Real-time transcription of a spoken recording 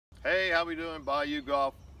Hey, how we doing? Bayou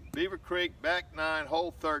Golf, Beaver Creek, back 9,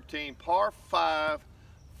 hole 13, par 5,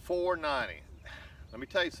 490. Let me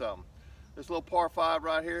tell you something. This little par 5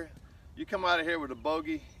 right here, you come out of here with a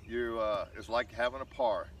bogey, it's like having a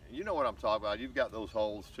par. You know what I'm talking about. You've got those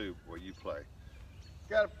holes too where you play.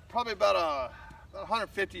 Got probably about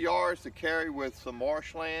 150 yards to carry with some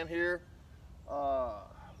marshland here.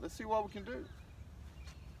 Let's see what we can do.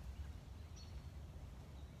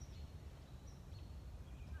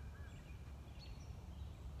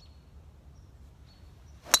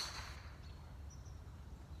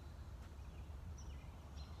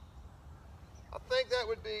 I think that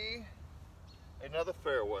would be another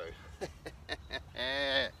fairway.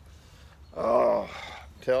 Oh,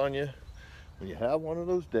 I'm telling you, when you have one of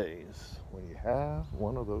those days,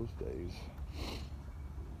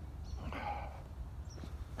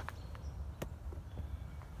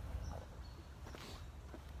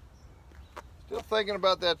 Still thinking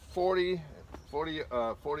about that 40 inch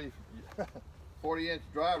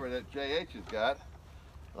driver that JH has got.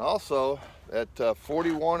 And also that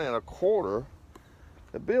 41 1/4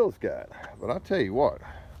 that Bill's got. But I'll tell you what,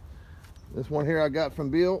 this one here I got from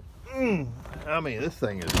Bill, I mean, this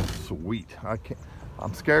thing is sweet.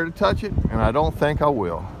 I'm scared to touch it, and I don't think I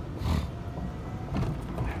will.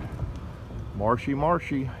 Marshy,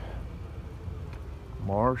 marshy.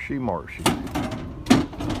 Marshy, marshy.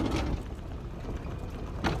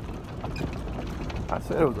 I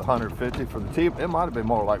said it was 150 for the tee. It might have been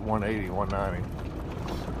more like 180, 190.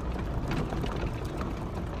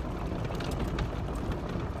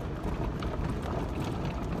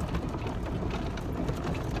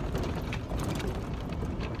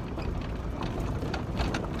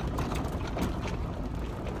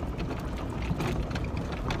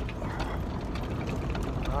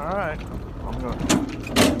 All right, I'm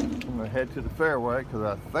gonna head to the fairway because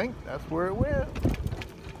I think that's where it went.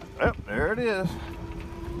 Yep, there it is.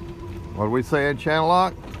 What do we say in Channel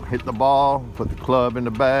Lock? Hit the ball, put the club in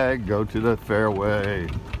the bag, go to the fairway,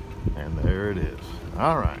 and there it is.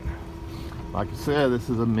 All right. Like I said, this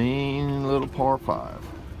is a mean little par 5.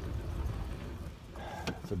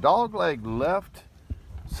 It's a dog leg left.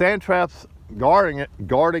 Sand traps guarding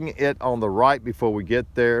it on the right before we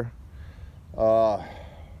get there.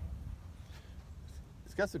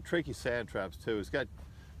 It's got some tricky sand traps too. It's got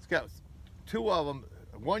 2 of them.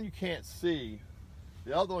 One you can't see,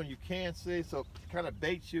 the other one you can see, so it kind of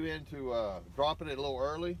baits you into dropping it a little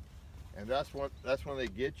early, and that's when they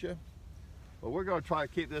get you. But we're going to try to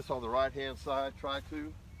keep this on the right hand side. Try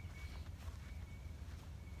to.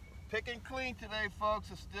 Picking clean today,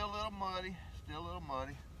 folks. It's still a little muddy.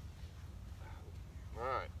 All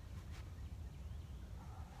right.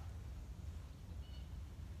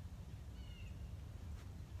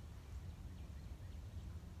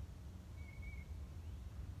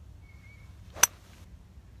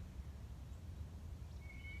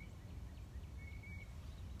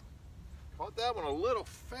 Caught that one a little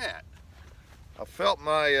fat. I felt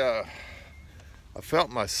my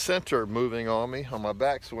center moving on me on my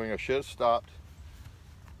backswing. I should have stopped,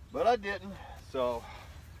 but I didn't. So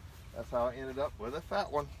that's how I ended up with a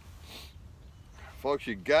fat one. Folks,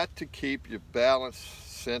 you got to keep your balance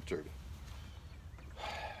centered.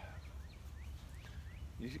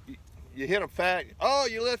 You hit a fat. Oh,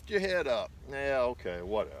 you lift your head up. Yeah, okay,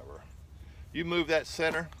 whatever. You move that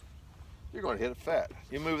center, you're going to hit a fat.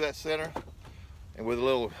 You move that center, and with a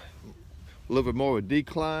little bit more of a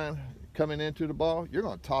decline coming into the ball, you're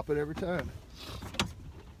going to top it every time.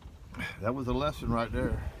 That was a lesson right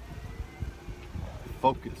there.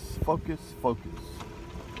 Focus, focus, focus.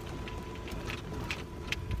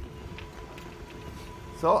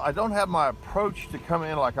 So I don't have my approach to come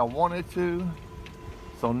in like I wanted to.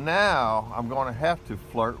 So now I'm going to have to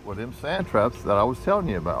flirt with them sand traps that I was telling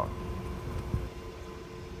you about.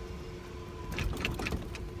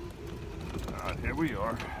 All right, here we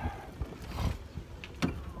are.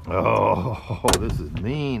 Oh, this is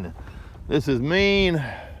mean. This is mean.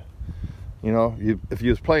 You know, if you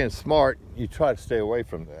was playing smart, you try to stay away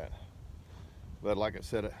from that. But like I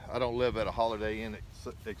said, I don't live at a Holiday Inn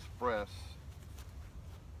Express.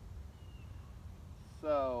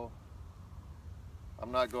 So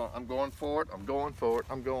I'm going for it.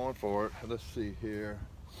 Let's see here.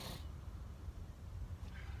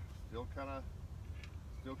 Still kind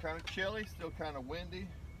of chilly, still kind of windy.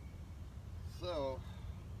 So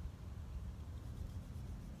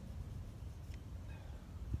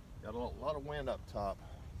got a lot of wind up top.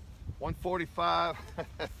 145.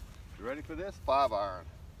 You ready for this? 5-iron.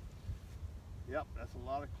 Yep, that's a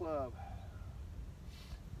lot of club,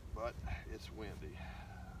 but it's windy.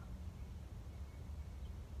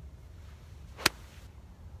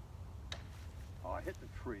 I hit the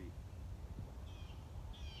tree.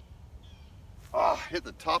 Ah, hit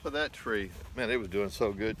the top of that tree. Man, it was doing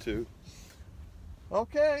so good too.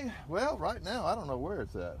 Okay, well, right now I don't know where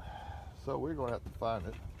it's at, so we're gonna have to find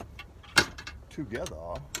it together.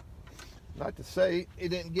 Not to say it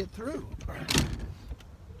didn't get through.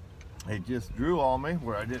 It just drew on me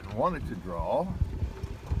where I didn't want it to draw.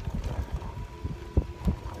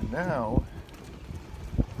 And now,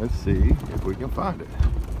 let's see if we can find it.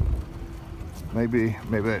 Maybe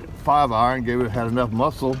that 5-iron had enough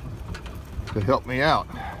muscle to help me out.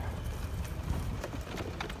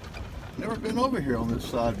 Never been over here on this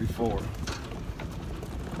side before.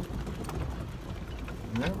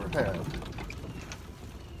 Never have.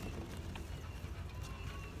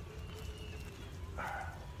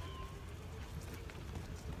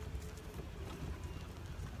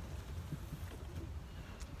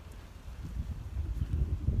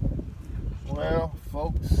 Well,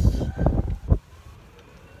 folks,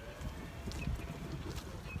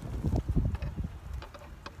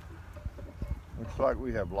 looks like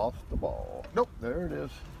we have lost the ball. Nope, there it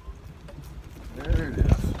is. There it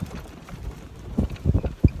is.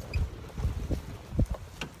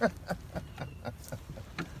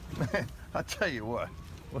 Man, I tell you what,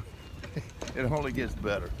 it only gets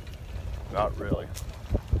better. Not really.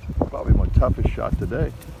 Probably my toughest shot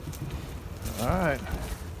today. All right.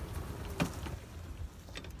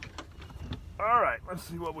 All right, let's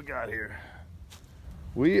see what we got here.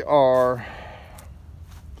 We are,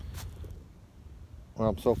 well,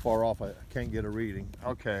 I'm so far off I can't get a reading.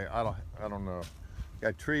 Okay, I don't know.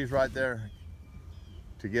 Got trees right there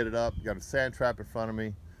to get it up. Got a sand trap in front of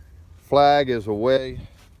me. Flag is away.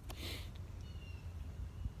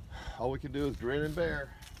 All we can do is grin and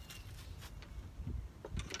bear.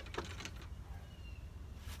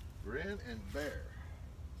 Grin and bear.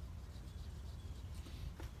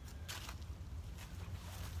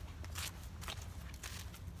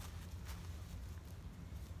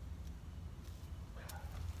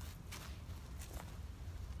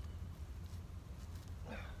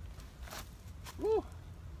 Woo.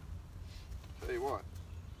 Tell you what,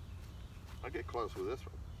 I get close with this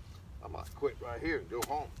one, I might quit right here and go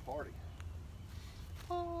home, party.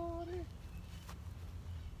 Party.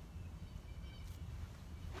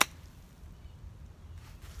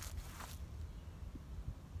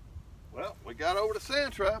 Well, we got over the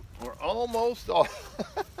sand trap. We're almost off.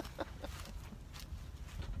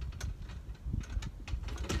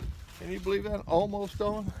 Can you believe that? Almost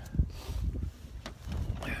on.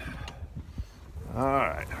 All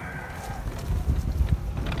right.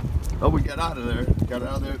 Oh, we got out of there. Got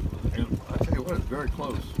out of there, and I tell you what, it's very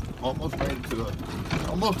close. Almost made it to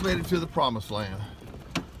the promised land.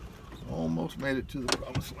 Almost made it to the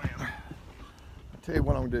promised land. I'll tell you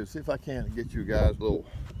what I'm gonna do. See if I can get you guys a little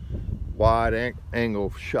wide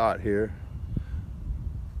angle shot here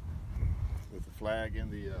with the flag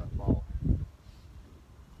and the ball.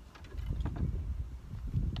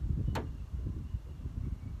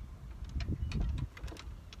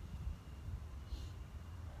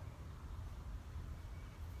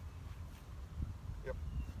 Yep.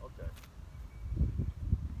 Okay.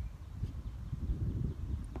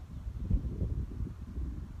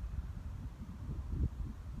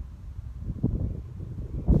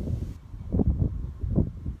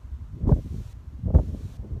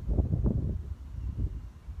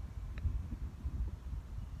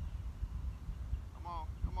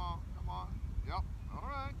 Come on. Yep, all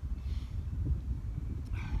right.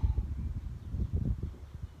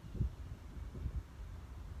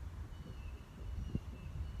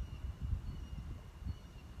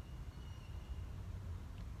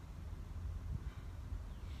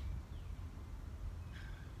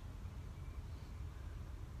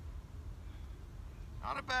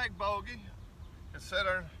 Not a bag bogey,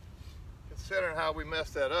 considering how we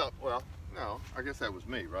messed that up. Well, no, I guess that was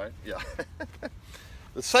me, right? Yeah.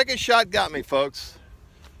 The second shot got me, folks.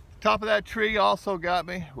 Top of that tree also got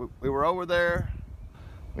me. We were over there.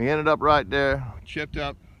 We ended up right there, chipped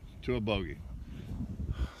up to a bogey.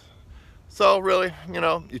 So really, you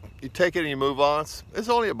know, you take it and you move on. It's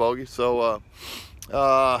only a bogey, so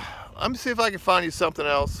I'm gonna see if I can find you something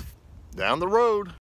else down the road.